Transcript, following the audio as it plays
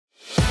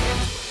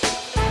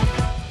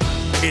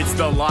It's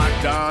the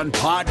Locked On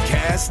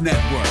Podcast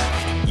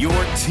Network, your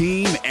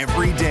team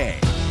every day.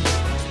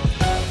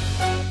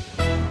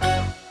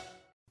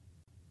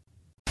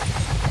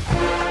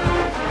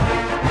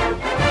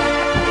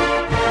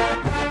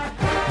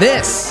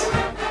 This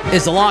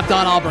is the Locked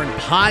On Auburn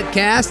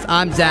podcast.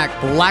 I'm Zach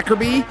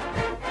Blackerby.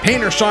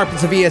 Painter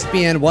Sharpens of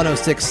ESPN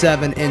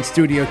 106.7 in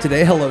studio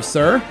today. Hello,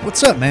 sir.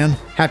 What's up, man?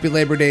 Happy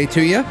Labor Day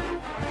to you.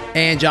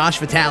 And Josh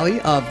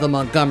Vitale of the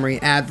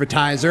Montgomery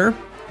Advertiser.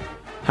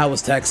 How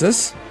was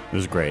Texas? It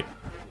was great.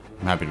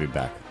 I'm happy to be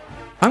back.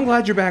 I'm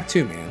glad you're back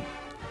too, man.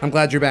 I'm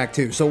glad you're back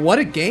too. So what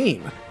a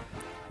game.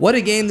 What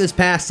a game this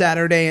past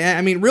Saturday.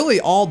 I mean, really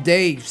all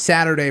day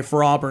Saturday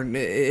for Auburn.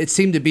 It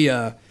seemed to be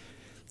a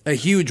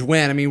huge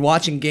win. I mean,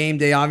 watching game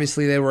day,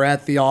 obviously they were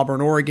at the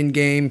Auburn-Oregon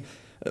game.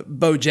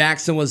 Bo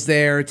Jackson was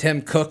there.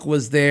 Tim Cook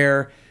was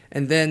there.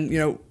 And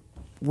then,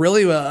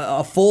 really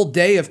a full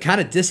day of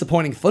kind of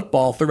disappointing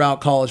football throughout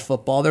college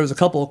football. There was a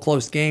couple of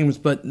close games,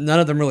 but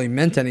none of them really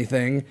meant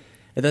anything.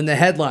 And then the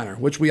headliner,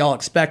 which we all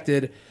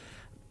expected.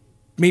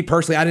 Me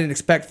personally, I didn't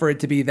expect for it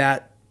to be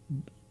that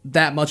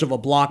much of a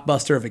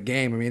blockbuster of a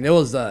game. I mean, it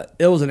was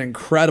an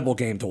incredible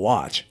game to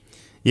watch.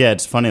 Yeah,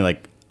 it's funny,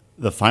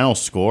 the final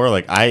score,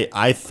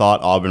 I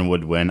thought Auburn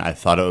would win. I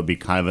thought it would be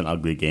kind of an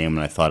ugly game,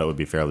 and I thought it would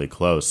be fairly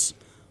close.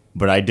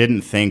 But I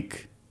didn't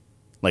think,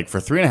 for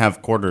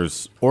 3.5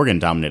 quarters, Oregon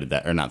dominated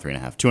that. Or not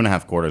 3.5,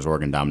 2.5 quarters,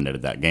 Oregon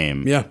dominated that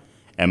game. Yeah.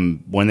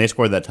 And when they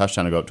scored that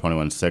touchdown to go up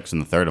 21-6 in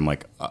the third, I'm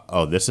like,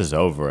 oh, this is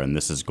over, and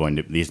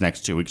these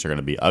next 2 weeks are going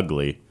to be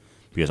ugly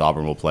because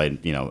Auburn will play, 2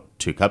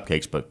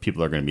 cupcakes, but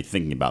people are going to be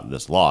thinking about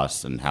this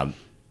loss and how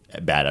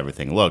bad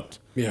everything looked.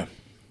 Yeah.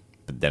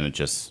 But then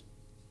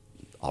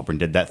Auburn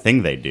did that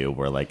thing they do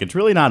where it's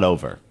really not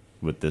over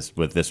with this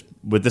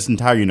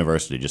entire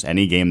university. Just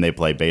any game they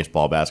play,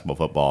 baseball, basketball,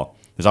 football,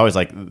 there's always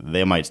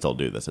they might still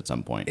do this at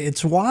some point.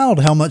 It's wild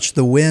how much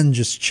the win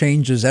just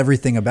changes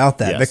everything about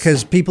that,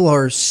 because people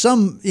are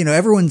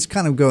everyone's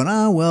kind of going,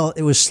 well,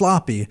 it was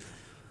sloppy.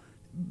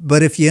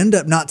 But if you end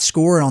up not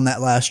scoring on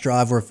that last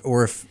drive,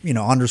 or if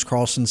Anders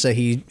Carlson say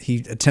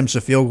he attempts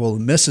a field goal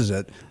and misses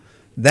it,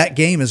 that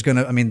game is going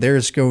to,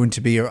 there's going to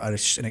be an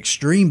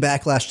extreme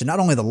backlash to not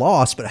only the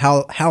loss, but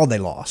how they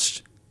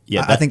lost.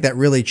 Yeah, I think that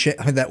really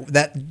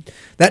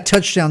that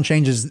touchdown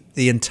changes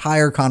the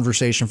entire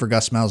conversation for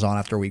Gus Malzahn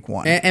after week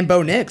one. And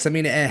Bo Nix, at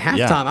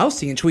halftime, I was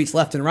seeing tweets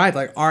left and right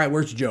all right,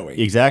 where's Joey?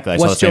 Exactly.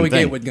 What's Joey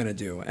Gatewood going to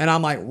do? And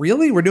I'm like,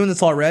 really? We're doing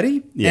this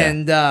already? Yeah.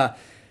 And,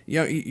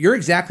 you're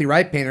exactly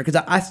right, Painter, because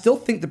I still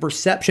think the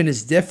perception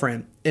is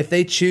different if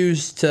they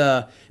choose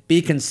to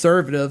be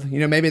conservative.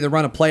 Maybe they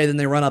run a play, then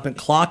they run up and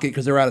clock it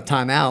because they're out of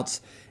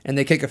timeouts, and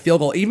they kick a field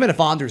goal. Even if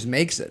Anders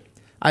makes it,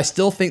 I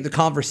still think the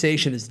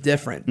conversation is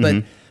different. Mm-hmm.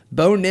 But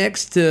Bo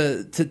Nix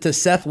to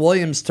Seth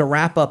Williams to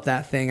wrap up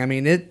that thing.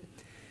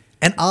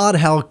 And odd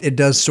how it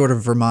does sort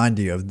of remind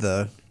you of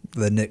the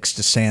Nix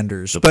to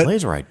Sanders. The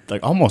plays are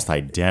almost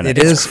identical. It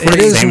is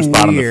same weird.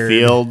 Spot on the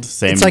field,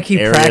 same. It's like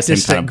he area,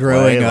 practiced same it kind of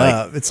growing play.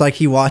 up. It's like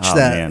he watched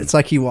that. Man. It's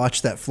like he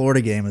watched that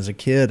Florida game as a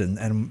kid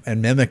and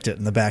mimicked it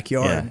in the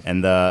backyard. Yeah,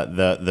 and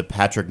the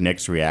Patrick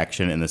Nix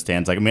reaction in the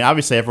stands.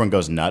 Obviously everyone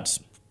goes nuts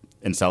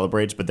and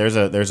celebrates, but there's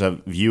a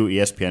view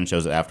ESPN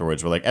shows it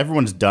afterwards where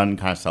everyone's done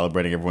kind of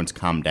celebrating, everyone's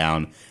calmed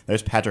down.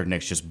 There's Patrick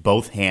Nix, just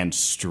both hands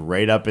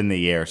straight up in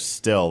the air,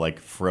 still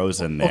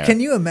frozen there. Well, can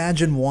you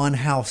imagine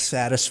how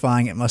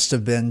satisfying it must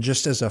have been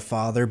just as a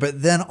father,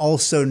 but then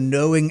also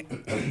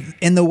knowing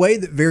in the way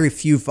that very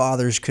few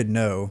fathers could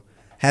know,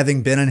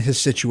 having been in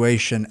his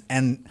situation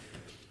and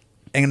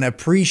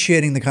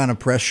appreciating the kind of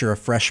pressure a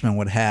freshman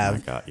would have. Oh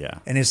my God, yeah.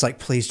 And it's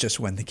please just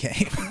win the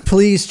game.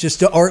 Please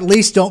just, or at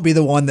least don't be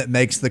the one that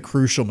makes the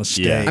crucial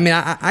mistake.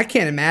 Yeah. I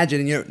can't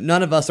imagine,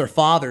 none of us are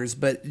fathers,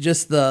 but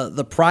just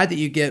the pride that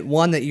you get,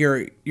 one, that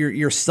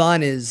your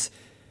son is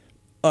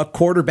a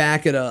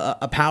quarterback at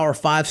a Power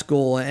 5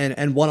 school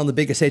and won on the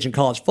biggest stage in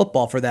college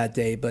football for that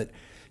day. But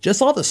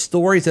just all the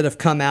stories that have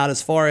come out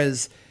as far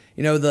as,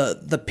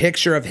 the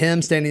picture of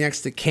him standing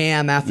next to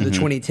Cam after the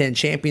 2010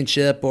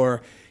 championship,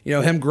 or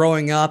him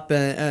growing up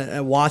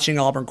and watching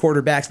Auburn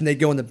quarterbacks, and they'd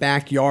go in the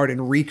backyard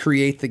and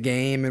recreate the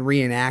game and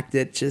reenact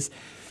it.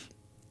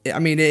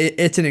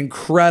 It's an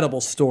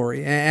incredible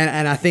story.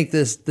 And I think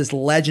this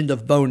legend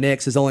of Bo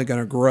Nix is only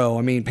going to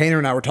grow. Painter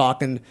and I were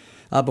talking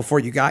before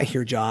you got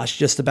here, Josh,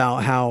 just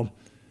about how,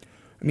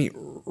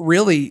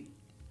 really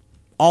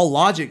all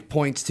logic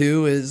points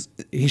to is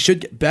he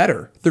should get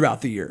better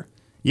throughout the year.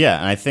 Yeah,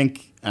 and I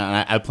think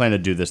I plan to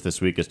do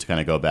this week is to kind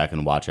of go back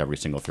and watch every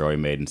single throw he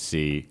made and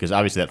see, because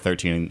obviously that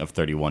 13 of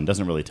 31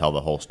 doesn't really tell the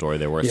whole story.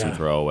 There were some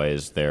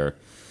throwaways there.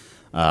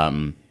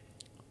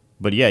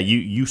 But yeah,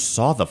 you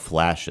saw the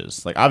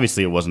flashes.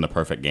 Obviously it wasn't a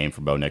perfect game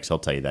for Bo Nix. He'll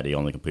tell you that. He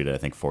only completed, I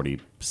think,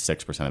 46%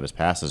 of his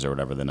passes or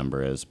whatever the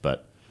number is.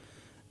 But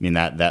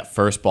that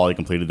first ball he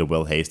completed to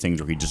Will Hastings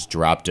where he just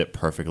dropped it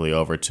perfectly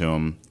over to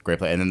him. Great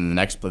play. And then the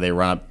next play they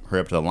hurry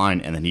up to the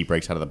line, and then he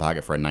breaks out of the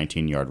pocket for a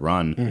 19-yard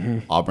run. Mm-hmm.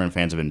 Auburn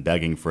fans have been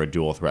begging for a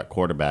dual-threat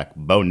quarterback.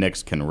 Bo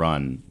Nix can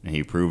run, and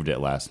he proved it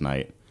last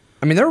night.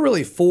 There were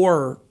really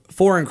four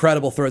 4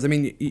 incredible throws. I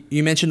mean,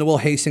 you mentioned the Will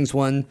Hastings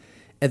one,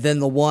 and then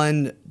the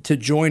one to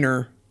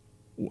Joyner.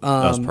 That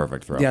was a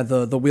perfect throw. Yeah,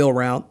 the wheel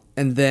route.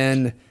 And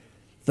then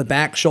the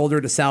back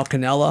shoulder to Sal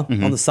Cannella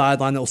on the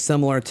sideline that was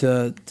similar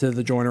to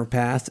the Joyner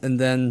pass. And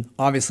then,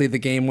 obviously, the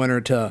game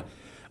winner to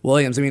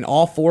Williams. I mean,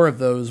 all 4 of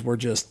those were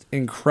just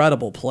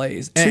incredible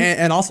plays.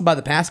 And also by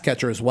the pass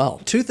catcher as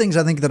well. 2 things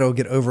I think that will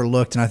get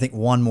overlooked, and I think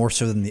one more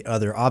so than the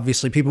other.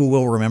 Obviously, people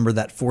will remember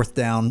that 4th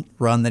down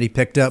run that he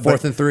picked up.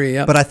 4th and 3,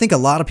 yeah. But I think a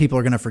lot of people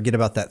are going to forget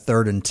about that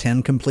 3rd and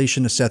 10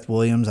 completion to Seth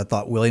Williams. I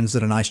thought Williams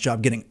did a nice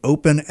job getting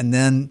open, and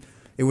then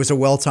it was a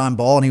well-timed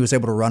ball, and he was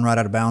able to run right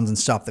out of bounds and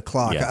stop the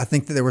clock. Yeah. I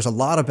think that there was a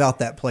lot about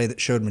that play that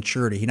showed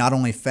maturity. He not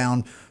only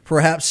found,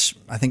 perhaps,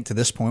 I think to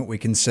this point we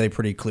can say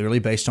pretty clearly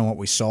based on what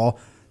we saw,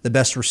 the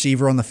best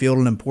receiver on the field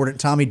at an important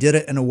time. He did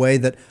it in a way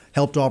that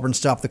helped Auburn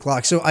stop the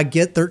clock. So I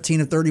get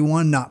 13 of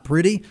 31, not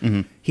pretty.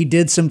 He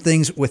did some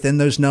things within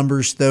those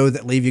numbers, though,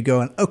 that leave you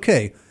going,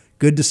 okay,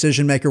 good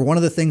decision maker. One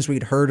of the things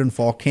we'd heard in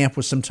fall camp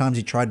was sometimes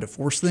he tried to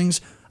force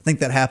things. I think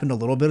that happened a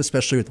little bit,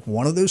 especially with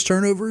one of those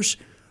turnovers.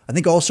 I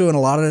think also in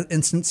a lot of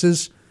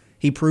instances,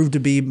 he proved to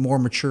be more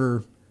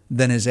mature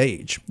than his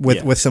age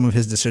with some of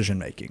his decision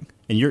making.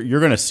 And you're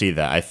going to see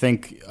that. I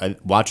think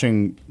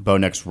watching Bo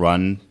Nix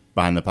run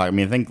behind the pocket. I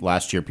mean, I think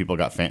last year people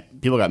got mad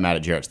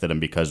at Jarrett Stidham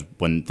because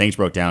when things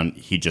broke down,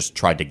 he just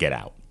tried to get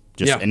out,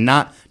 and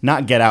not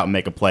get out and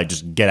make a play,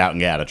 just get out and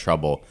get out of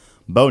trouble.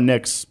 Bo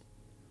Nix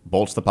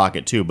bolts the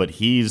pocket too, but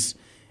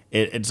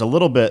it's a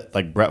little bit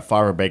like Brett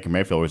Favre or Baker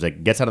Mayfield, where he's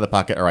like gets out of the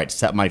pocket. All right,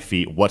 set my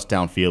feet. What's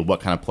downfield? What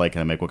kind of play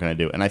can I make? What can I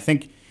do? And I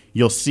think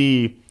you'll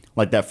see.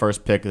 Like that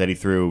first pick that he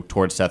threw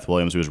towards Seth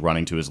Williams, who was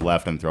running to his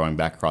left and throwing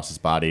back across his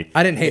body.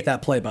 I didn't hate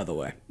that play, by the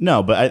way.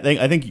 No, but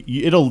I think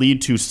it'll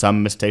lead to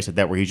some mistakes like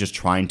that where he's just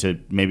trying to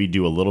maybe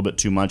do a little bit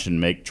too much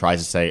and tries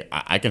to say,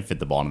 I can fit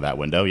the ball into that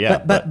window. Yeah,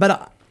 but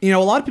a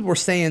lot of people were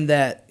saying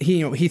that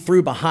he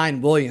threw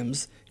behind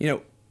Williams.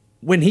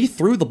 When he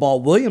threw the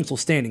ball, Williams was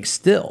standing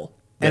still,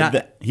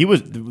 and he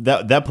was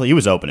that play. He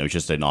was open. It was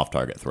just an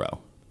off-target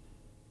throw.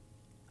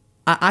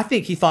 I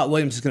think he thought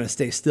Williams was going to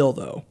stay still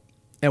though,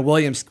 and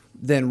Williams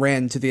then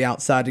ran to the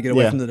outside to get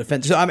away from the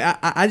defense. So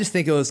I just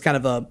think it was kind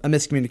of a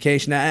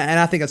miscommunication, and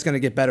I think that's going to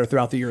get better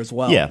throughout the year as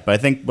well. Yeah, but I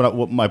think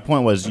what my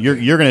point was,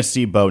 you're going to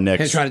see Bo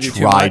Nix try to do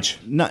too much.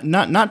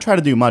 Not try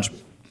to do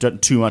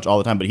too much all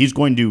the time, but he's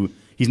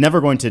never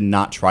going to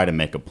not try to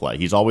make a play.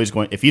 He's always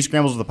going. If he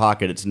scrambles with the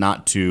pocket, it's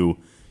not to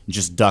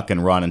just duck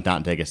and run and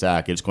not take a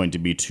sack. It's going to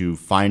be to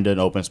find an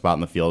open spot in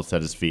the field,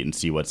 set his feet, and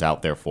see what's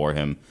out there for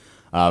him.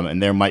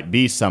 And there might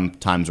be some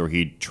times where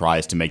he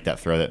tries to make that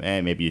throw that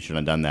maybe you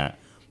shouldn't have done that.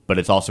 But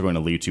it's also going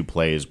to lead to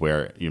plays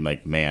where you're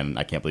like, man,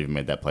 I can't believe he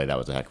made that play. That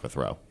was a heck of a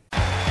throw.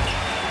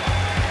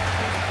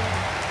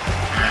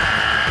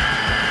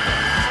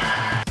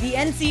 The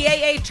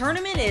NCAA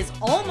tournament is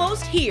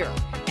almost here,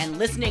 and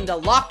listening to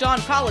Locked On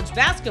College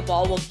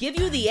Basketball will give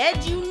you the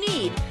edge you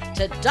need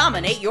to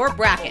dominate your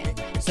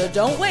bracket. So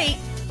don't wait.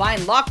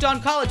 Find Locked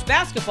On College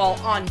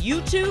Basketball on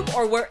YouTube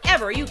or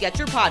wherever you get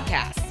your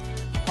podcasts.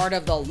 Part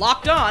of the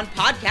Locked On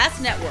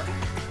Podcast Network.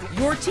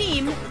 Your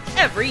team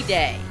every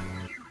day.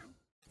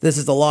 This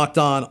is the Locked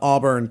On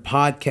Auburn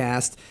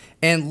podcast,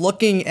 and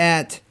looking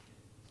at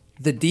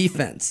the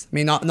defense. I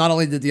mean, not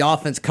only did the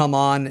offense come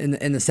on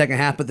in the second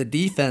half, but the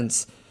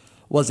defense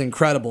was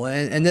incredible.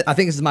 And I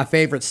think this is my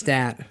favorite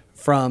stat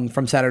from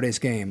Saturday's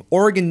game.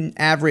 Oregon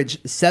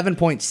averaged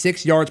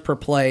 7.6 yards per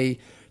play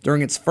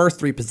during its first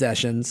 3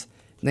 possessions,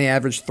 and they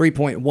averaged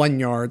 3.1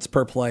 yards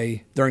per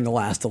play during the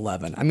last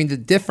 11. I mean, the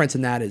difference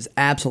in that is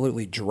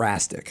absolutely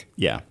drastic.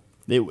 Yeah.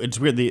 It's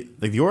weird.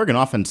 The Oregon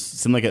offense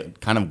seemed like it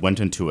kind of went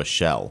into a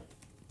shell.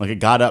 Like it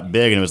got up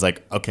big and it was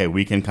like, okay,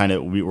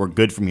 we're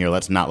good from here.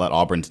 Let's not let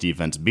Auburn's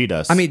defense beat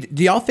us. I mean,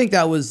 do y'all think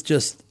that was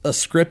just a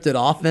scripted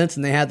offense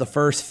and they had the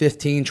first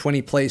 15,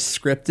 20 plays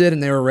scripted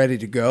and they were ready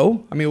to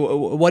go? I mean,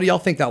 what do y'all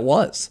think that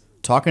was?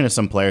 Talking to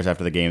some players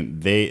after the game,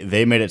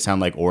 they made it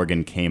sound like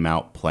Oregon came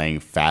out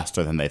playing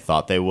faster than they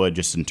thought they would,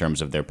 just in terms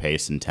of their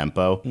pace and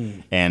tempo.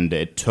 And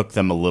it took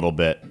them a little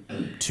bit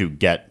to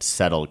get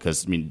settled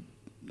because, I mean,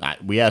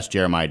 we asked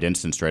Jeremiah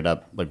Dinston straight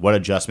up, like, what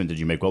adjustment did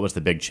you make? What was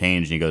the big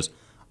change? And he goes,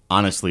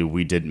 honestly,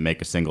 we didn't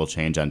make a single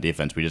change on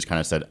defense. We just kind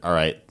of said, all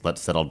right, let's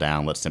settle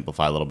down. Let's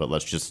simplify a little bit.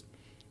 Let's just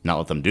not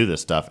let them do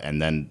this stuff.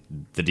 And then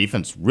the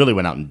defense really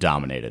went out and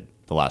dominated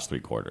the last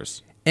 3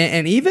 quarters.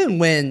 And even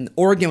when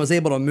Oregon was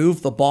able to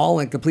move the ball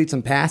and complete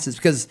some passes,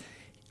 because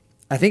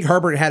I think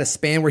Herbert had a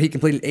span where he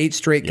completed 8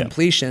 straight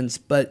completions,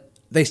 but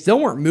they still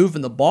weren't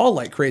moving the ball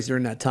like crazy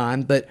during that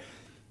time. But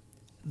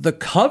the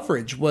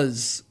coverage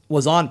was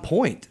on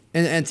point.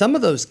 And some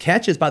of those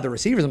catches by the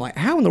receivers, I'm like,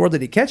 how in the world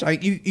did he catch?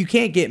 You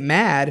can't get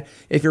mad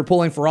if you're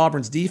pulling for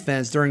Auburn's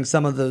defense during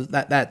some of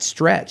that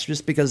stretch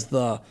just because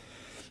the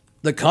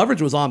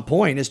coverage was on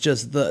point. It's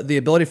just the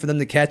ability for them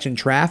to catch in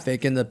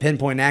traffic and the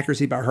pinpoint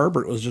accuracy by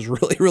Herbert was just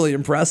really, really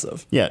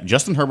impressive. Yeah,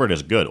 Justin Herbert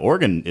is good.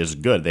 Oregon is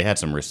good. They had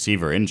some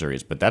receiver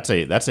injuries, but that's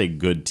a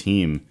good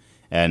team.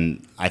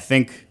 And I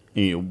think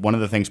one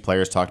of the things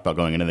players talked about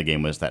going into the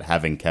game was that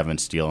having Kevin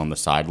Steele on the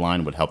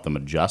sideline would help them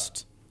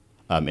adjust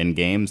in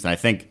games. And I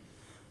think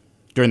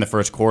during the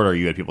first quarter,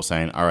 you had people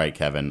saying, all right,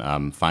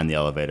 Kevin, find the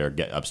elevator,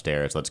 get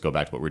upstairs, let's go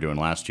back to what we were doing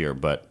last year.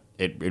 But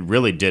it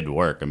really did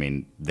work. I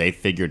mean, they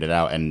figured it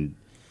out. And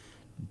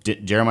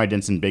Jeremiah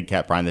Dinson, Big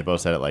Cat Brian, they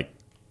both said it, like,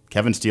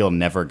 Kevin Steele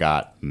never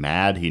got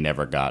mad. He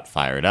never got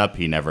fired up.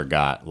 He never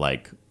got,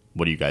 like,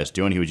 what are you guys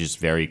doing? He was just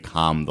very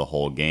calm the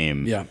whole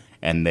game. Yeah.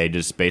 And they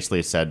just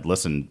basically said,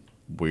 listen,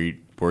 we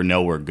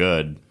know we're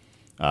good.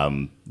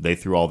 They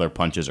threw all their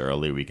punches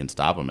early. We can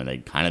stop them. And they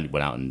kind of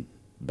went out and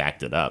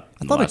backed it up.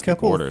 I thought a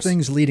couple of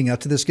things leading up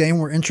to this game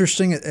were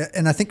interesting.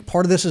 And I think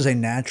part of this is a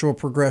natural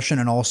progression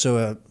and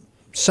also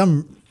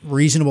some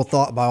reasonable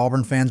thought by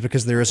Auburn fans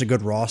because there is a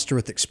good roster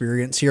with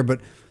experience here. But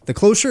the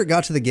closer it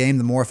got to the game,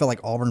 the more I felt like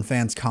Auburn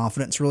fans'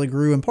 confidence really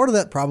grew. And part of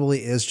that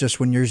probably is just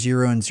when you're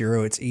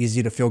 0-0, it's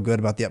easy to feel good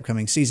about the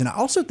upcoming season. I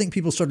also think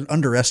people started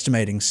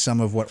underestimating some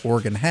of what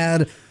Oregon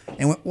had.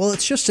 And went, well,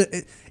 it's just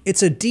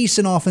it's a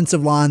decent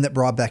offensive line that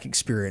brought back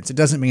experience. It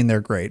doesn't mean they're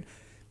great.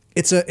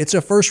 It's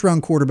a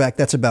first-round quarterback.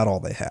 That's about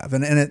all they have.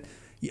 And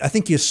I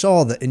think you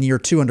saw that in year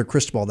 2 under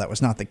Cristobal that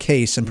was not the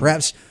case. And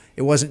perhaps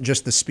it wasn't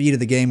just the speed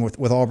of the game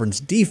with Auburn's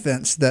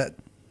defense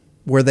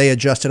where they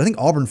adjusted. I think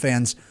Auburn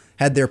fans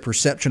had their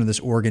perception of this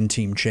Oregon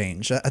team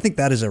change. I think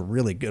that is a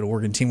really good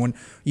Oregon team. When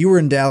you were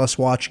in Dallas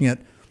watching it,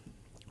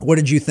 what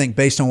did you think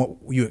based on what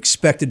you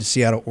expected to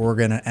see out of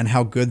Oregon and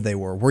how good they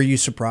were? Were you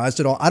surprised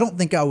at all? I don't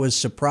think I was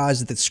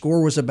surprised that the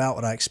score was about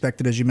what I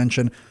expected, as you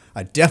mentioned.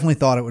 I definitely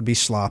thought it would be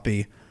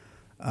sloppy.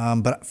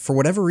 But for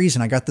whatever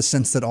reason, I got the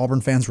sense that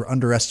Auburn fans were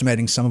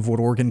underestimating some of what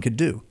Oregon could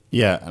do.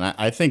 Yeah, and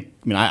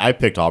I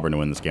picked Auburn to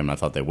win this game, and I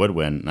thought they would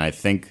win. And I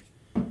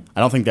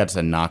don't think that's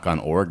a knock on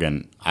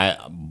Oregon.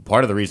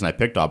 Part of the reason I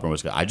picked Auburn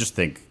was I just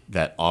think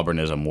that Auburn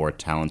is a more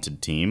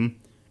talented team,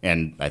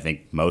 and I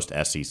think most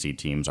SEC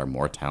teams are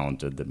more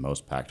talented than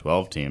most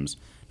Pac-12 teams.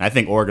 And I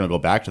think Oregon will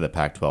go back to the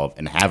Pac-12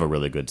 and have a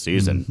really good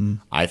season. Mm-hmm.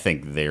 I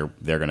think they're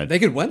going to. They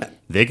could win it.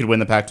 They could win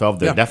the Pac-12.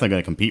 They're definitely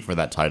going to compete for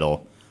that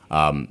title.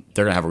 They're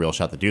going to have a real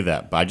shot to do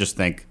that. But I just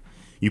think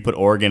you put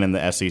Oregon in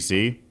the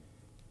SEC,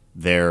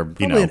 they're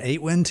probably an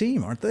 8-win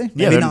team, aren't they?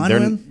 Yeah, maybe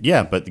 9-win.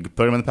 Yeah, but you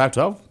put them in the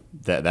Pac-12.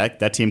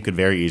 That team could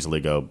very easily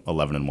go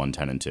 11-1,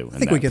 10-2. I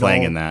think we could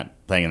playing in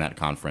that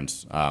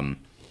conference.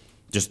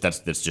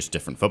 That's just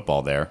different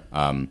football there.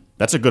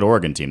 That's a good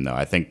Oregon team though.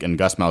 I think, and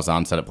Gus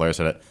Malzahn said it. Players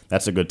said it.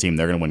 That's a good team.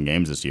 They're going to win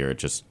games this year.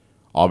 It's just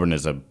Auburn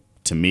is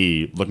to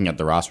me, looking at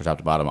the roster top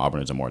to bottom,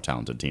 Auburn is a more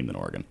talented team than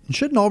Oregon.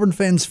 Shouldn't Auburn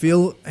fans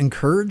feel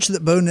encouraged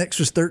that Bo Nix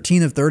was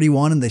 13 of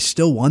 31 and they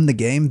still won the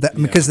game?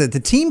 Because the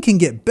team can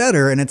get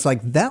better, and it's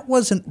like that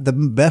wasn't the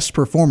best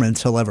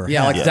performance he'll ever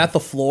have. Is that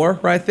the floor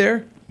right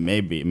there?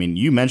 Maybe. I mean,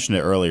 you mentioned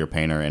it earlier,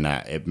 Painter, and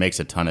it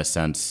makes a ton of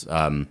sense.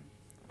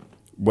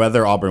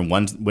 Whether Auburn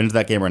wins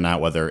that game or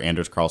not, whether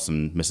Anders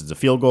Carlson misses a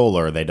field goal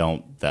or they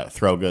don't, that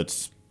throw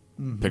gets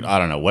picked, I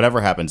don't know. Whatever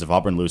happens, if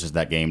Auburn loses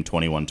that game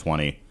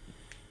 21-20,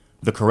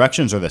 the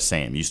corrections are the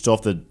same. You still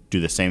have to do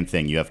the same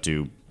thing. You have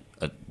to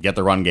get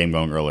the run game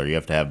going earlier. You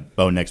have to have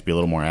Bo Nix be a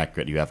little more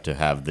accurate. You have to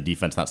have the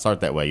defense not start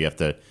that way. You have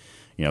to,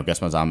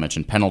 Gus Malzahn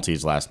mentioned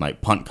penalties last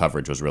night. Punt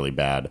coverage was really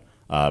bad.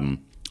 A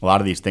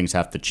lot of these things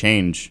have to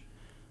change,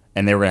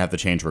 and they were going to have to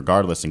change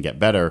regardless and get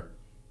better.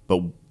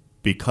 But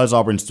because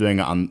Auburn's doing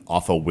it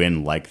off a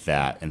win like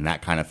that in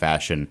that kind of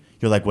fashion,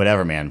 you're like,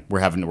 whatever, man.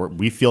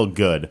 We feel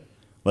good.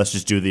 Let's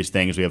just do these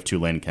things. We have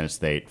Tulane and Kent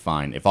State.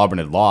 Fine. If Auburn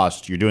had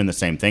lost, you're doing the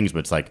same things, but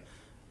it's like,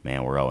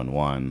 man, we're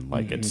 0-1.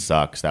 Like, it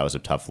sucks. That was a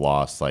tough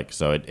loss. Like,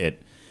 so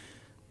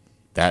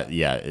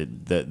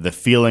the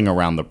feeling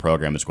around the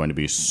program is going to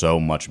be so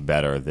much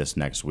better this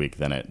next week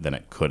than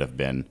it could have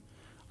been.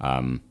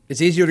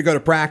 It's easier to go to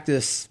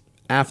practice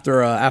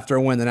after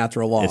a win than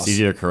after a loss. It's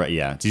easier to correct.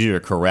 Yeah, it's easier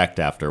to correct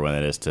after when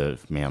it is to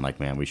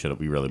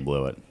we really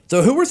blew it.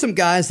 So who were some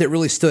guys that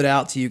really stood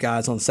out to you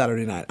guys on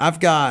Saturday night? I've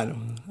got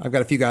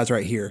a few guys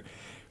right here.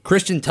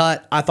 Christian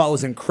Tutt, I thought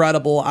was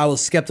incredible. I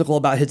was skeptical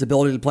about his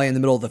ability to play in the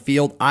middle of the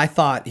field. I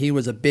thought he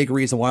was a big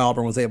reason why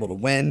Auburn was able to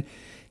win.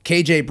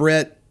 KJ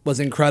Britt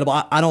was incredible.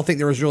 I don't think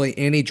there was really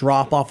any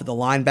drop-off at the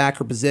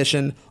linebacker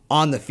position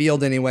on the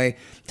field anyway.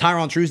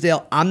 Tyron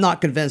Truesdale, I'm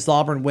not convinced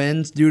Auburn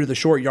wins due to the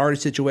short yardage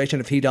situation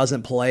if he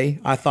doesn't play.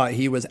 I thought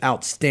he was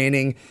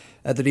outstanding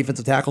at the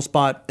defensive tackle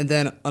spot. And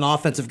then an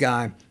offensive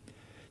guy,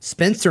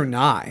 Spencer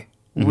Nye,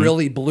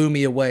 really blew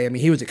me away. I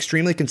mean, he was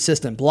extremely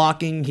consistent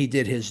blocking. He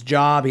did his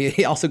job.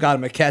 He also got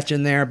him a catch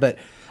in there. But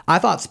I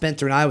thought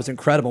Spencer Nye was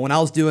incredible. When I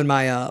was doing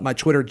my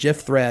Twitter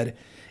GIF thread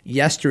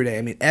yesterday,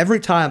 I mean, every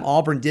time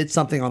Auburn did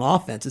something on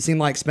offense, it seemed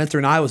like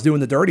Spencer Nye was doing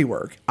the dirty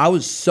work. I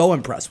was so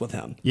impressed with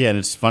him. Yeah, and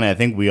it's funny. I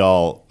think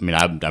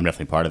I'm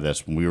definitely part of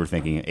this. When we were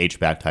thinking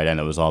H-back tight end,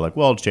 it was all like,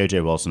 well, it's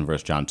J.J. Wilson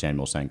versus John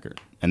Samuel Sankert.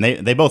 And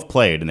they both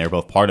played, and they were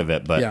both part of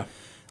it. But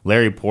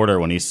Larry Porter,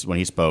 when he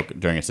spoke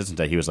during Assistant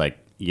Day, he was like,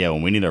 yeah,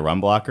 when we need a run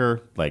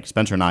blocker, like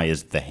Spencer Nye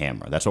is the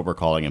hammer. That's what we're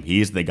calling him.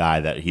 He's the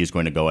guy that he's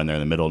going to go in there in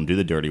the middle and do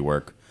the dirty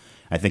work.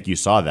 I think you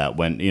saw that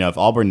when, if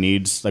Auburn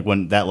needs, like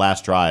when that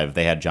last drive,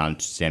 they had John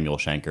Samuel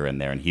Shanker in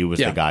there, and he was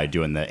the guy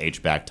doing the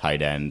H-back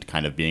tight end,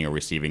 kind of being a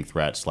receiving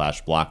threat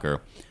 /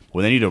 blocker.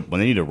 When they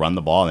need to run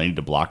the ball and they need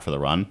to block for the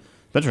run,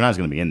 Spencer Knight is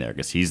going to be in there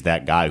because he's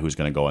that guy who's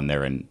going to go in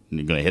there and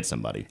going to hit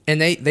somebody.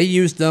 And they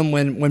used them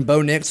when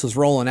Bo Nix was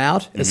rolling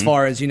out, as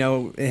far as,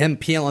 him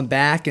peeling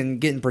back and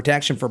getting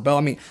protection for Bo.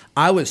 I mean,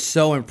 I was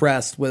so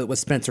impressed with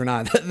Spencer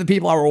Knight. The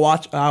people I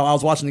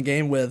was watching the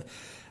game with,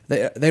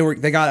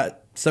 they got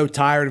so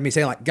tired of me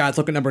saying, like, guys,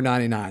 look at number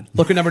 99.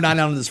 Look at number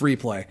 99 on this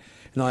replay.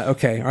 And I'm like,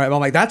 okay, all right. Well,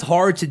 I'm like, that's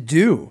hard to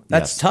do.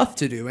 That's tough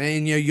to do.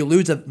 And, you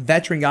lose a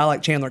veteran guy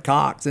like Chandler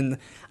Cox, and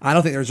I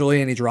don't think there's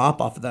really any drop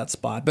off of that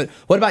spot. But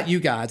what about you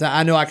guys?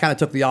 I know I kind of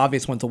took the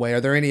obvious ones away. Are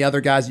there any other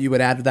guys that you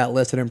would add to that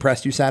list that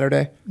impressed you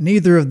Saturday?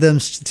 Neither of them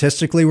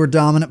statistically were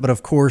dominant, but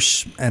of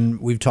course, and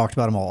we've talked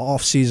about them all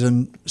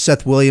offseason,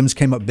 Seth Williams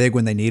came up big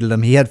when they needed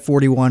him. He had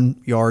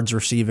 41 yards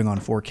receiving on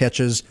 4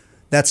 catches.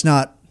 That's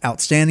not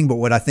outstanding, but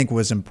what I think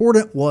was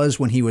important was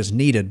when he was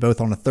needed,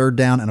 both on a third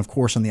down and, of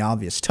course, on the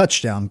obvious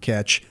touchdown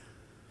catch,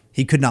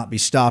 he could not be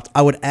stopped.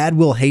 I would add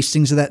Will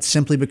Hastings to that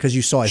simply because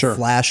you saw a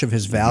flash of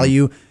his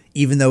value,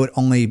 even though it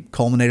only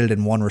culminated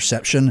in 1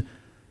 reception.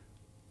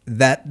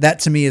 That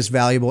to me is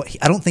valuable.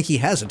 I don't think he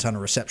has a ton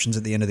of receptions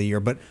at the end of the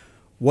year, but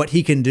what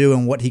he can do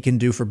and what he can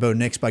do for Bo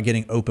Nix by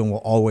getting open will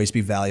always be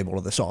valuable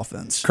to this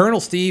offense. Colonel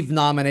Steve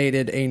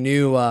nominated a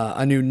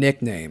new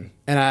nickname,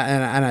 and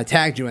I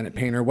tagged you in it,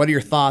 Painter. What are your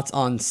thoughts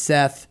on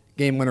Seth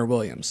Game Winner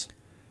Williams?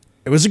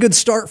 It was a good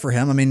start for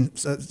him. I mean,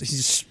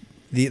 he's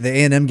the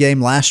A&M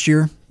game last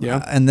year,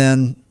 and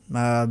then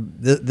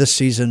this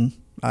season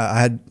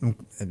I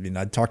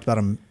talked about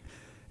him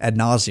ad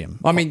nauseum.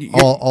 I mean,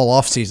 all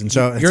off season.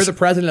 So you're the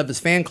president of his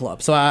fan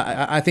club, so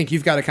I think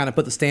you've got to kind of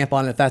put the stamp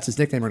on it if that's his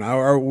nickname or not,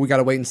 or we got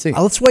to wait and see.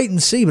 Let's wait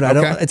and see. But I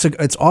don't.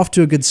 It's off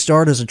to a good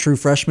start as a true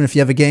freshman. If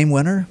you have a game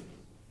winner,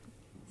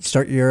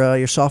 start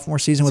your sophomore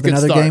season with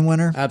another game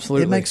winner.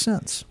 Absolutely, it makes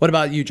sense. What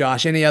about you,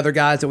 Josh? Any other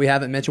guys that we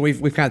haven't mentioned?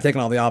 We've kind of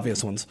taken all the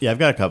obvious ones. Yeah, I've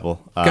got a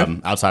couple.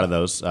 Outside of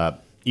those,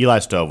 Eli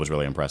Stove was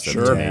really impressive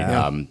to me.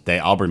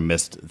 Yeah. Auburn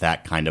missed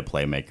that kind of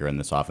playmaker in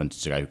this offense.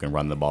 It's a guy who can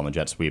run the ball in the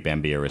jet sweep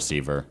and be a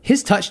receiver.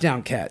 His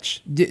touchdown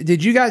catch.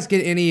 Did you guys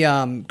get any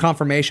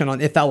confirmation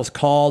on if that was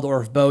called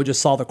or if Bo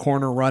just saw the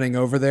corner running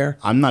over there?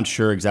 I'm not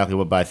sure exactly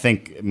what, but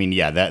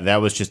that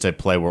was just a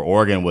play where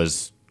Oregon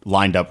was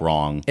lined up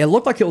wrong. It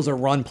looked like it was a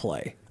run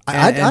play.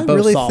 I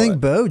really think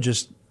Bo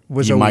just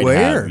was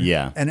aware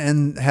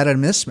and had a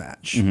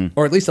mismatch.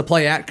 Or at least a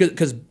play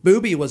because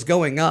Booby was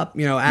going up,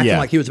 acting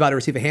like he was about to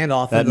receive a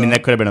handoff. That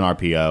could have been an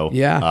RPO.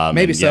 Yeah,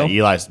 maybe so.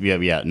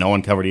 No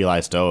one covered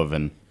Eli Stove,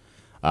 and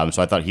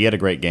so I thought he had a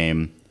great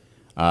game.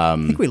 I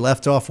think we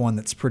left off one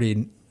that's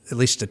pretty, at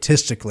least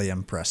statistically,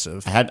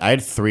 impressive. I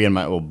had 3 in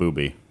my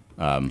Booby.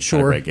 Had a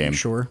great game.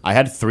 Sure. I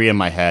had 3 in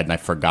my head, and I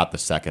forgot the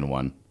second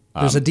one.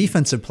 There's a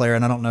defensive player,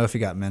 and I don't know if he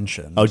got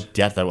mentioned.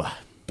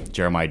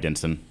 Jeremiah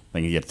Dinson. I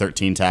think he had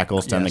 13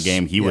 tackles to end the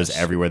game. He was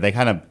everywhere.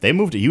 They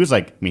moved. He was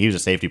he was a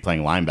safety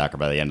playing linebacker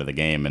by the end of the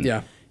game,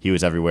 and he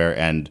was everywhere.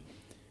 And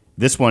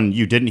this one,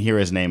 you didn't hear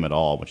his name at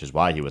all, which is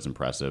why he was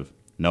impressive.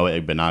 Noah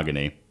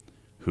Igbenogany,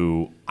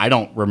 who I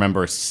don't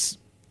remember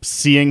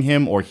seeing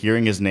him or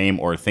hearing his name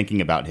or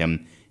thinking about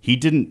him.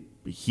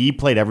 He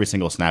played every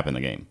single snap in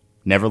the game.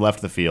 Never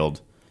left the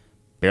field.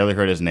 Barely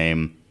heard his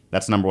name.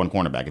 That's number 1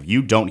 cornerback. If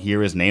you don't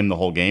hear his name the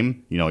whole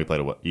game, you know he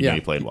played well.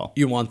 He played well.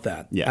 You want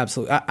that. Yeah.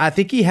 Absolutely. I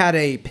think he had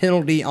a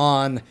penalty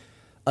on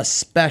a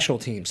special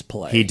teams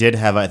play. He did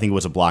have, I think it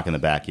was a block in the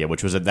back,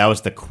 which was that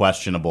was the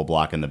questionable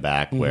block in the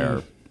back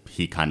where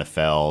he kind of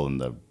fell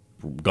and the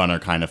gunner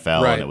kind of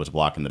fell and it was a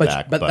block in the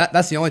back. But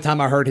that's the only time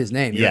I heard his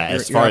name.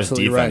 As far as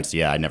defense,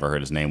 I never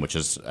heard his name, which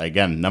is,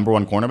 again, number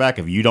 1 cornerback.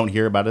 If you don't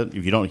hear about it,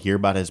 if you don't hear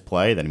about his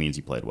play, that means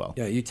he played well.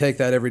 Yeah, you take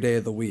that every day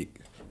of the week.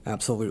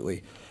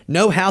 Absolutely.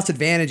 No House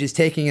Advantage is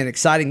taking an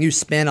exciting new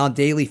spin on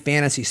daily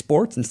fantasy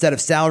sports. Instead of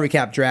salary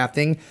cap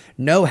drafting,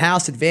 No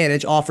House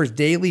Advantage offers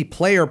daily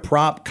player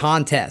prop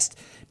contest.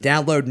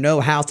 Download No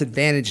House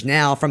Advantage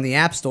now from the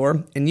App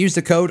Store and use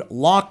the code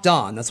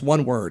LOCKEDON, that's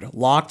one word,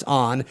 locked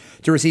on,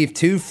 to receive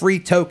 2 free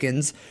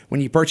tokens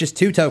when you purchase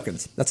 2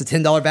 tokens. That's a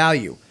 $10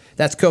 value.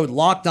 That's code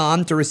LOCKED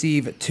ON to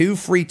receive 2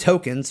 free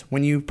tokens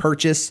when you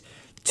purchase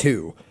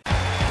 2.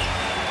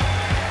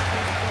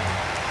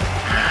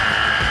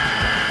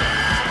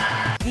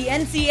 The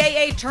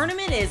NCAA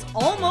tournament is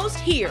almost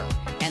here,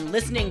 and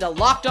listening to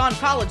Locked On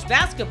College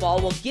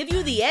Basketball will give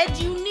you the edge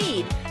you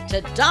need to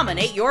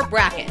dominate your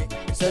bracket.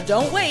 So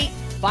don't wait.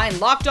 Find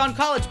Locked On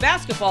College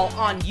Basketball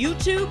on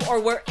YouTube or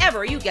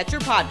wherever you get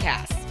your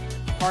podcasts.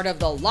 Part of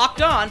the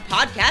Locked On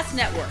Podcast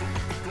Network.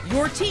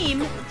 Your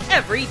team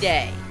every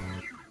day.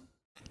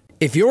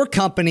 If your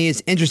company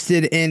is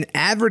interested in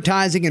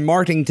advertising and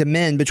marketing to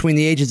men between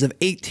the ages of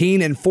 18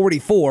 and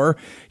 44,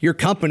 your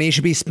company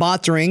should be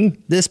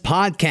sponsoring this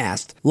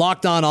podcast.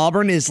 Locked On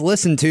Auburn is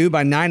listened to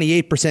by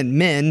 98%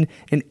 men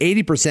and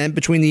 80%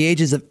 between the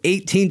ages of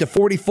 18 to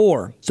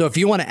 44. So if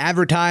you want to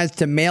advertise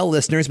to male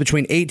listeners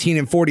between 18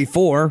 and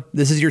 44,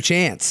 this is your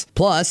chance.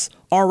 Plus,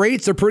 our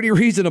rates are pretty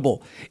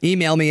reasonable.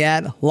 Email me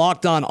at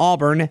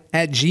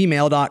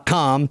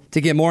lockedonauburn@gmail.com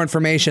to get more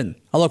information.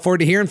 I look forward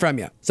to hearing from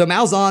you. So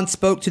Malzahn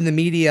spoke to the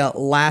media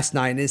last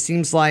night, and it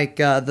seems like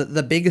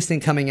the biggest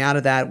thing coming out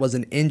of that was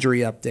an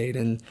injury update.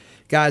 And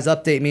guys,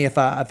 update me if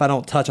I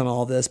don't touch on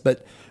all this,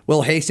 but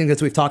Will Hastings,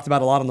 as we've talked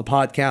about a lot on the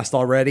podcast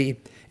already,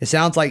 it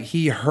sounds like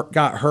he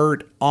got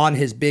hurt on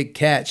his big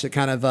catch that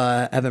kind of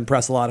have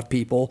impressed a lot of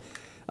people.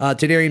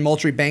 Tadarian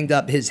Moultrie banged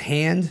up his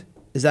hand.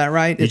 Is that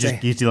right?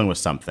 He's dealing with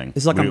something.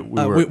 It's like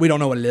we don't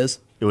know what it is.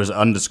 It was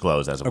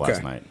undisclosed as of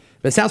last night.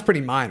 But it sounds pretty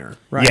minor,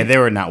 right? Yeah, they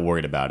were not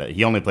worried about it.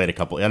 He only played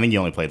I think he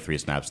only played 3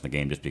 snaps in the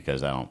game just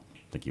because I don't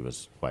think he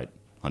was quite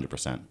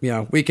 100%.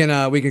 Yeah, we can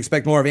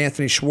expect more of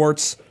Anthony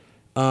Schwartz,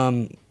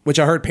 which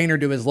I heard Painter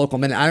do his local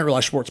minute. I didn't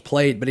realize Schwartz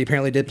played, but he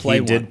apparently did play.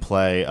 He did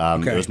play.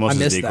 Okay. It was most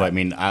of his decoy. that. I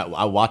mean,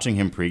 I watching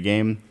him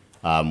pregame.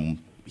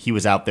 He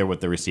was out there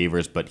with the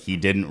receivers, but he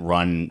didn't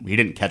run. He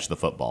didn't catch the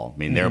football. I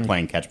mean, they were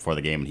playing catch before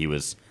the game, and he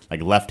was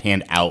like left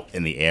hand out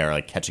in the air,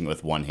 like catching it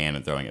with one hand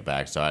and throwing it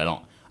back. So I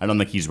don't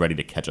think he's ready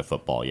to catch a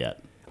football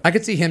yet. I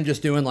could see him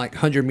just doing like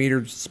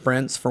 100-meter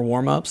sprints for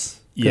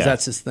warm-ups because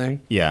that's his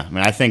thing. Yeah, I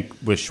mean, I think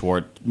with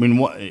Schwartz,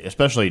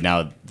 especially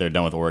now that they're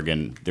done with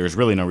Oregon, there's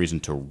really no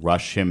reason to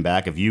rush him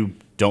back. If you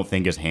don't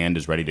think his hand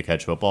is ready to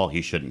catch football,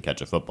 he shouldn't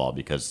catch a football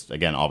because,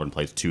 again, Auburn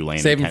plays Tulane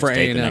Save and him for Kent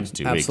State A&M. the next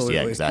 2 weeks.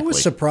 Yeah, exactly. I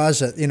was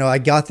surprised that, I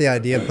got the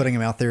idea of putting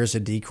him out there as a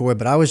decoy,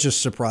 but I was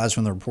just surprised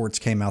when the reports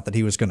came out that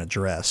he was going to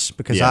dress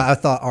because I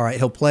thought, all right,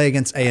 he'll play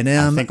against A&M.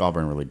 I think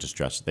Auburn really just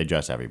dress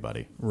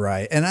everybody.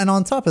 Right. And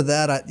on top of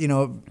that,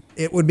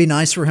 it would be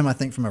nice for him, I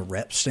think, from a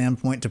rep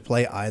standpoint to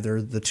play either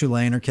the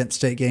Tulane or Kent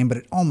State game, but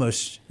it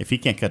almost... If he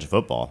can't catch a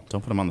football,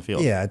 don't put him on the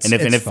field. Yeah, it's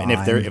fine.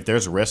 If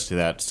there's a risk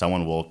that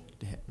someone will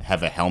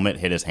have a helmet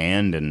hit his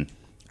hand and...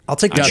 I'll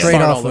take the trade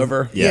off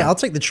over. Yeah, I'll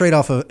take the trade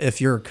off of if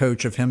you're a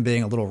coach of him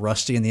being a little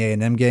rusty in the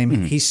A&M game.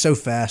 Mm-hmm. He's so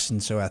fast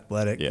and so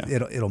athletic. Yeah.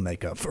 It'll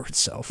make up for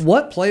itself.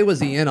 What play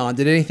was he in on?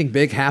 Did anything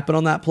big happen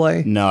on that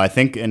play? No, I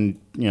think, and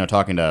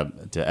talking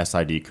to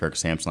SID Kirk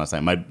Sampson last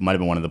night, might have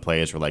been one of the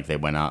plays where like they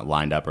went out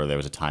lined up, or there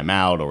was a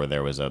timeout, or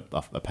there was a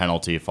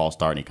penalty, false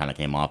start, and he kind of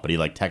came off. But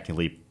he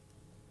technically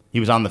he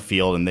was on the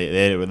field, and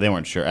they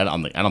weren't sure. I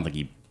don't think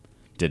he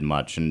did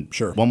much. And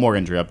sure. One more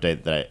injury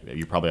update that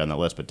you're probably on that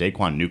list, but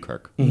Daquan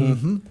Newkirk.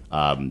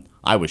 Mm-hmm.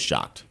 I was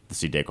shocked to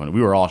see Daquan.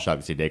 We were all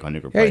shocked to see Daquan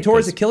Newkirk play. Yeah, he tore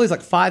his Achilles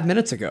like 5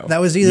 minutes ago. That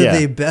was either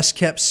the best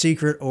kept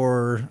secret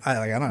or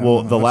I don't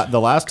know. Well, the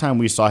last time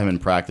we saw him in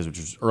practice, which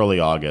was early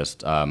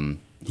August,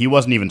 he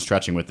wasn't even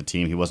stretching with the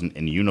team. He wasn't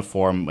in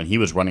uniform when he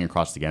was running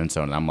across the end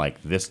zone. And I'm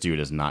like, this dude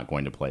is not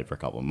going to play for a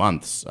couple of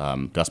months.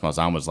 Gus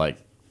Malzahn was like,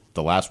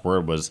 the last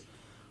word was,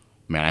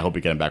 man, I hope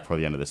we get him back before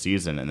the end of the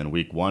season. And then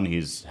week 1,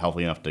 he's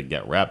healthy enough to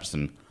get reps.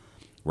 And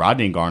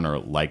Rodney Garner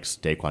likes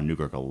Daquan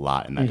Newkirk a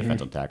lot in that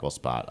defensive tackle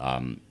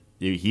spot.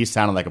 He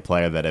sounded like a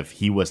player that if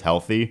he was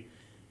healthy,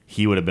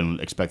 he would have been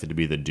expected to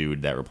be the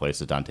dude that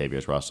replaces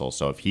Dontavius Russell.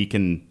 So if he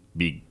can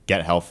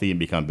get healthy and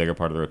become a bigger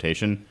part of the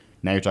rotation,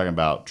 now you're talking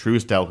about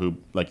Truesdell, who,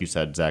 like you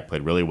said, Zach,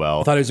 played really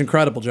well. I thought he was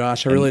incredible,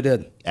 Josh. I really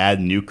did. Add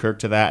Newkirk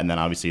to that, and then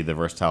obviously the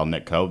versatile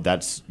Nick Coe.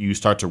 You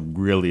start to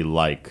really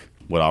like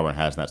what Auburn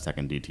has in that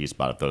second DT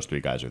spot if those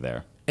 3 guys are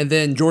there. And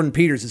then Jordan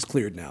Peters is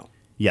cleared now.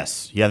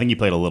 Yes. Yeah, I think he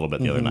played a little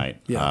bit the other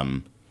night. Yeah.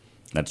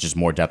 That's just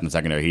more depth in the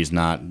secondary. He's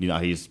not,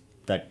 he's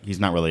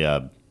not really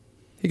a...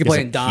 He could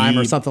play in dime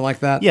or something like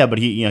that. Yeah, but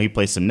he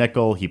plays some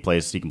nickel. He can play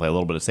a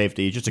little bit of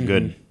safety. He's just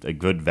a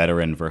good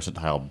veteran,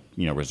 versatile,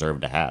 reserve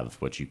to have,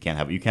 which you can't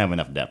have. You can't have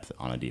enough depth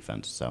on a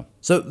defense.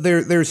 So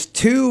there's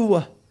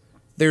two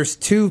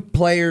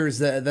players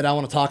that I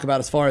want to talk about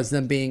as far as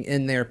them being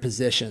in their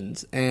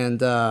positions,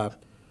 and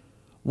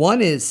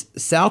one is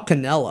Sal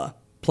Cannella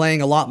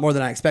playing a lot more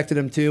than I expected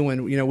him to,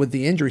 and with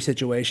the injury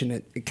situation,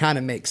 it kind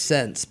of makes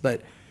sense.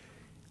 But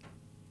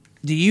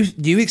do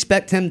you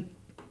expect him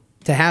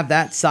to have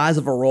that size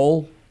of a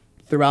role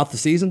throughout the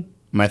season?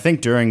 I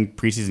think during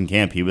preseason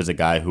camp, he was a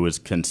guy who was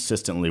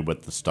consistently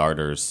with the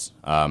starters.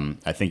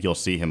 I think you'll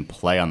see him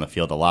play on the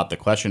field a lot. The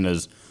question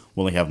is,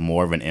 will he have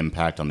more of an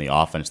impact on the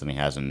offense than he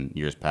has in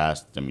years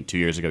past? I mean, 2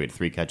 years ago, he had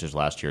 3 catches.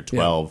 Last year,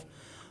 12.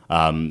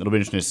 Yeah. It'll be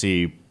interesting to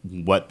see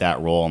what that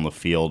role on the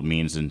field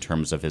means in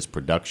terms of his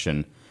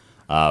production.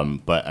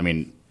 But, I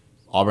mean,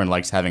 Auburn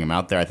likes having him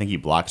out there. I think he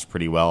blocks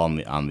pretty well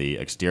on the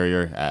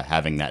exterior,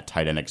 having that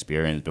tight end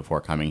experience before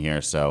coming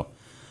here. So,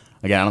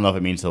 again, I don't know if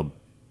it means he'll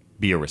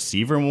be a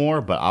receiver more,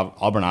 but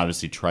Auburn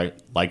obviously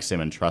likes him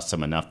and trusts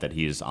him enough that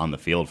he's on the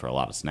field for a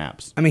lot of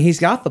snaps. I mean, he's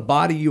got the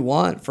body you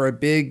want for a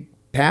big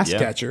pass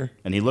catcher.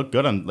 And he looked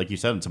good on, like you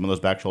said, some of those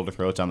back shoulder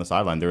throws down the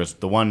sideline. There was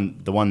the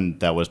one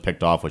that was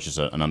picked off, which is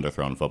an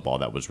underthrown football.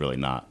 That was really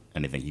not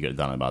anything he could have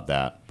done about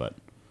that, but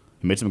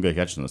he made some good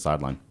catches on the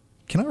sideline.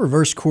 Can I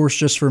reverse course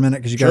just for a minute?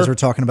 Because you guys were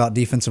talking about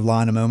defensive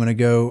line a moment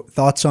ago.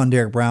 Thoughts on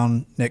Derek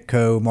Brown, Nick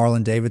Coe,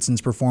 Marlon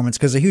Davidson's performance?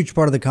 Because a huge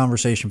part of the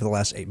conversation for the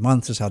last 8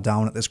 months is how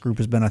dominant this group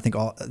has been. I think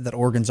that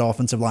Oregon's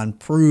offensive line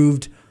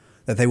proved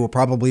that they will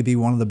probably be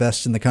one of the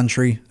best in the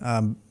country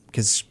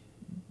because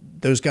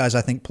those guys,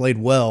 I think, played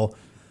well.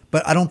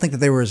 But I don't think that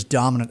they were as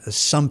dominant as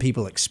some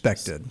people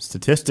expected.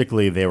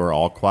 Statistically, they were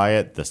all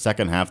quiet. The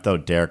second half, though,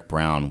 Derek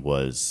Brown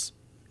was...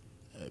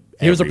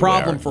 He was a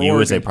problem for Oregon. He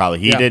was a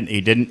problem.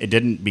 It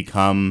didn't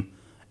become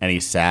any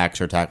sacks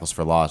or tackles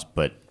for loss,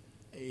 but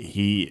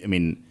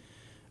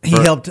He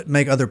helped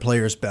make other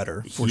players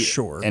better, for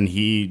sure. And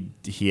he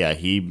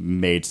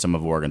made some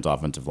of Oregon's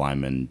offensive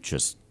linemen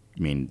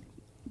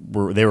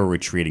they were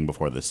retreating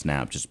before the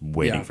snap, just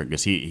waiting for,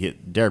 because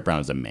Derek Brown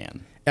is a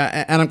man.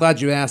 And I'm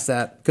glad you asked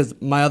that, because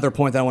my other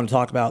point that I want to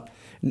talk about,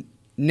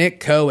 Nick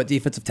Coe at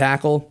defensive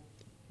tackle,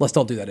 let's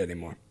don't do that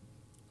anymore.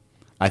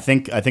 I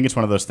think it's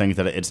one of those things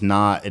that it's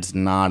not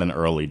an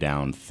early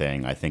down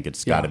thing. I think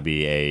it's got to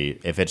be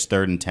if it's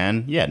 3rd and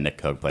 10, Nick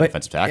Coe play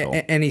defensive tackle.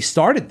 And he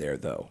started there,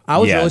 though. I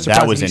was really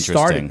surprised that was he interesting.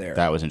 Started there.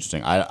 That was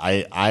interesting.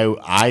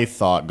 I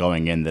thought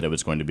going in that it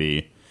was going to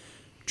be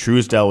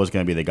Truesdell was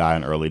going to be the guy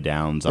on early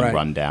downs, on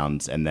run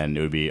downs, and then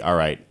it would be, all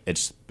right,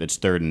 it's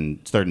 3rd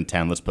and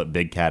 10. Let's put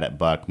Big Cat at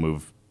buck,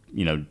 move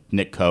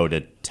Nick Coe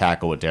to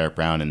tackle with Derek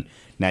Brown, and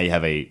now you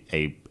have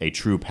a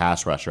true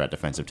pass rusher at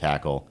defensive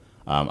tackle.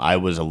 I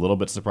was a little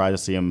bit surprised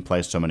to see him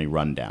play so many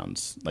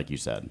rundowns, like you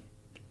said.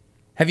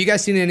 Have you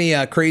guys seen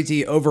any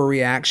crazy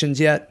overreactions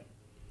yet?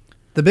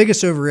 The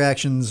biggest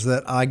overreactions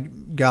that I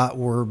got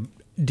were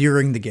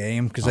during the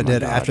game, because I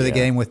did after the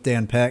game with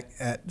Dan Peck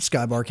at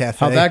Skybar Cafe.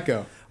 How'd that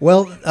go?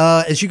 Well,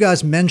 as you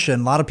guys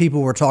mentioned, a lot of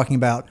people were talking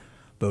about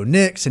Bo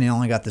Nix, and he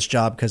only got this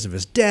job because of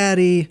his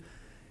daddy.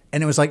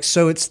 And it was like,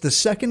 so it's the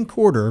second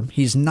quarter.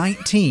 He's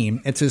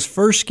 19. It's his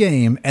first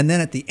game. And then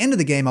at the end of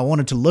the game, I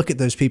wanted to look at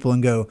those people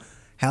and go,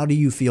 how do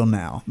you feel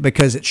now?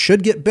 Because it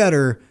should get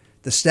better.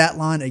 The stat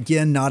line,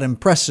 again, not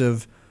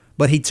impressive,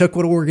 but he took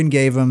what Oregon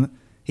gave him.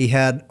 He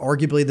had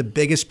arguably the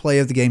biggest play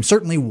of the game,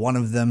 certainly one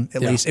of them,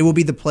 at least. It will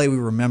be the play we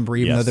remember,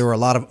 even though there were a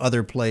lot of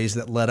other plays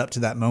that led up to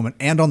that moment.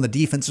 And on the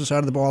defensive side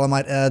of the ball, I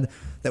might add,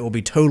 that will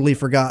be totally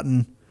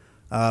forgotten.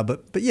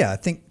 But yeah, I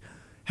think,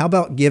 how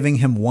about giving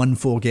him one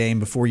full game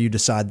before you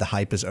decide the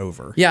hype is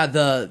over? Yeah,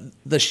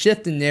 the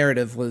shift in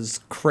narrative was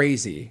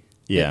crazy.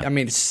 Yeah. I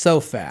mean, it's so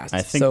fast.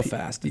 I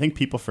think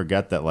people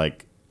forget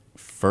that,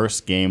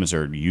 first games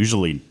are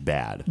usually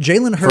bad.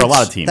 Jalen Hurts, for a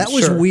lot of teams. That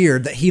was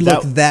weird that he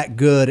looked that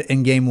good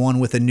in game one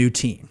with a new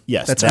team.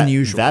 Yes. That's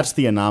unusual. That's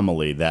the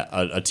anomaly, that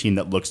a team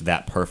that looks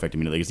that perfect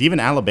immediately. Because even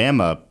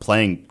Alabama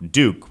playing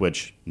Duke,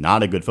 which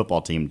not a good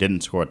football team,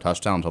 didn't score a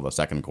touchdown until the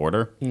second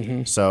quarter.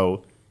 Mm-hmm.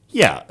 So,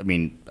 yeah, I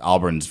mean,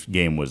 Auburn's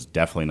game was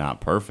definitely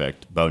not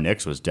perfect. Bo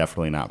Nix was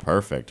definitely not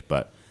perfect,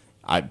 but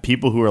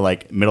people who are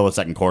middle of the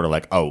second quarter,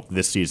 oh,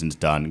 this season's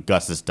done,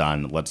 Gus is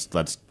done, let's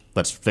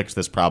fix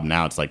this problem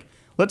now. It's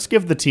let's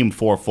give the team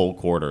 4 full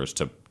quarters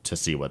to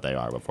see what they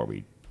are before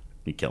we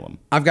kill them.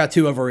 I've got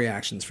 2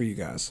 overreactions for you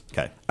guys.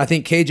 Okay. I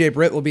think KJ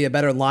Britt will be a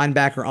better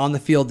linebacker on the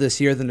field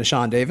this year than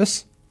Deshaun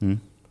Davis.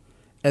 And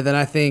then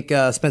I think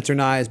Spencer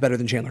Nye is better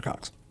than Chandler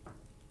Cox.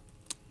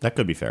 That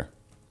could be fair.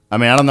 I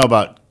mean, I don't know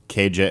about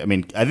KJ. I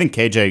mean, I think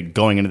KJ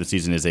going into the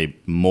season is a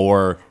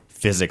more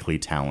physically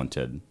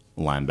talented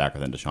linebacker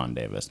than Deshaun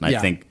Davis.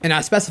 And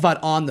I specified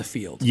on the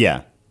field.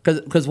 Yeah.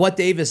 Because what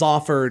Davis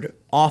offered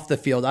off the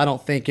field, I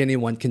don't think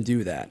anyone can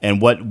do that.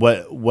 And what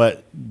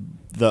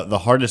the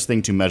hardest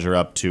thing to measure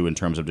up to in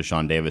terms of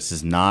Deshaun Davis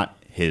is not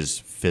his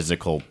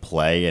physical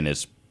play and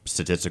his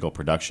statistical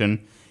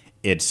production.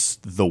 It's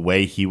the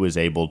way he was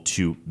able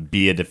to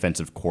be a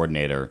defensive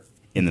coordinator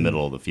in the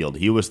middle of the field.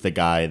 He was the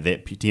guy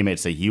that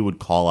teammates say he would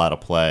call out a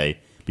play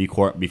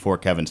before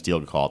Kevin Steele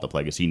could call out the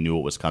play, because he knew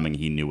what was coming.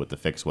 He knew what the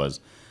fix was.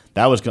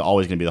 That was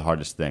always going to be the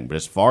hardest thing. But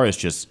as far as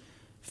just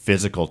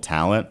physical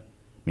talent,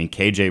 I mean,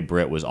 KJ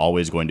Britt was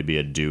always going to be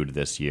a dude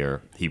this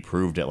year. He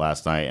proved it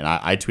last night, and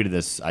I tweeted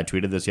this. I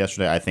tweeted this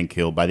yesterday. I think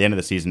by the end of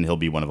the season, he'll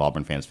be one of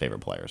Auburn fans'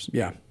 favorite players.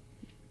 Yeah,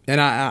 and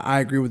I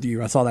agree with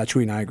you. I saw that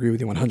tweet, and I agree with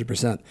you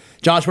 100%.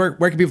 Josh, where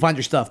can people find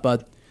your stuff,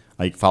 bud?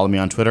 You can follow me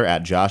on Twitter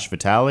at Josh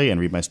Vitale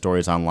and read my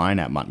stories online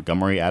at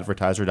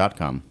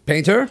MontgomeryAdvertiser.com.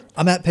 Painter?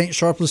 I'm at Paint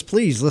Sharpless.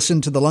 Please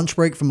listen to The Lunch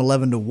Break from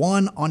 11 to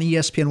 1 on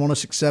ESPN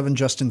 106.7,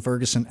 Justin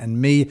Ferguson and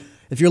me.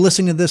 If you're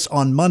listening to this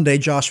on Monday,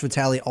 Josh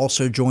Vitale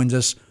also joins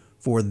us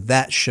for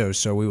that show.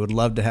 So we would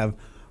love to have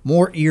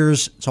more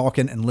ears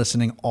talking and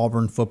listening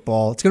Auburn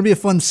football. It's going to be a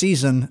fun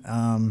season,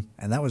 and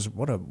that was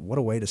what a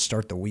way to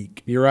start the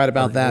week. You're right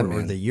about that, man.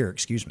 Or the year,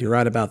 excuse me. You're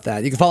right about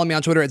that. You can follow me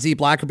on Twitter at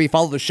ZBlackerby.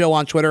 Follow the show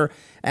on Twitter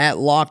at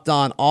Locked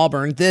On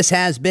Auburn. This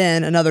has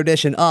been another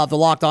edition of the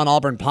Locked On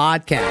Auburn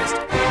podcast.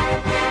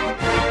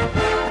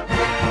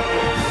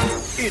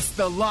 It's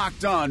the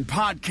Locked On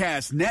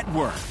Podcast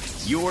Network,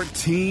 your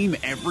team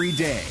every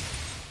day.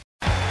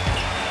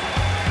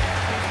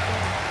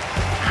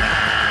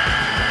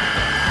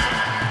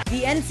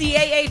 The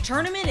NCAA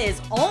tournament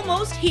is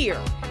almost here,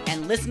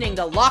 and listening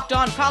to Locked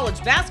On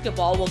College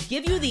Basketball will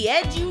give you the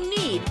edge you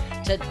need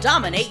to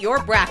dominate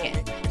your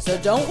bracket. So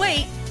don't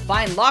wait.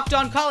 Find Locked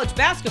On College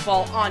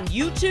Basketball on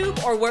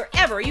YouTube or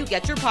wherever you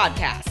get your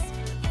podcasts.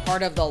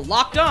 Part of the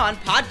Locked On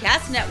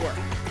Podcast Network.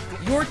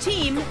 Your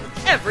team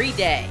every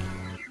day.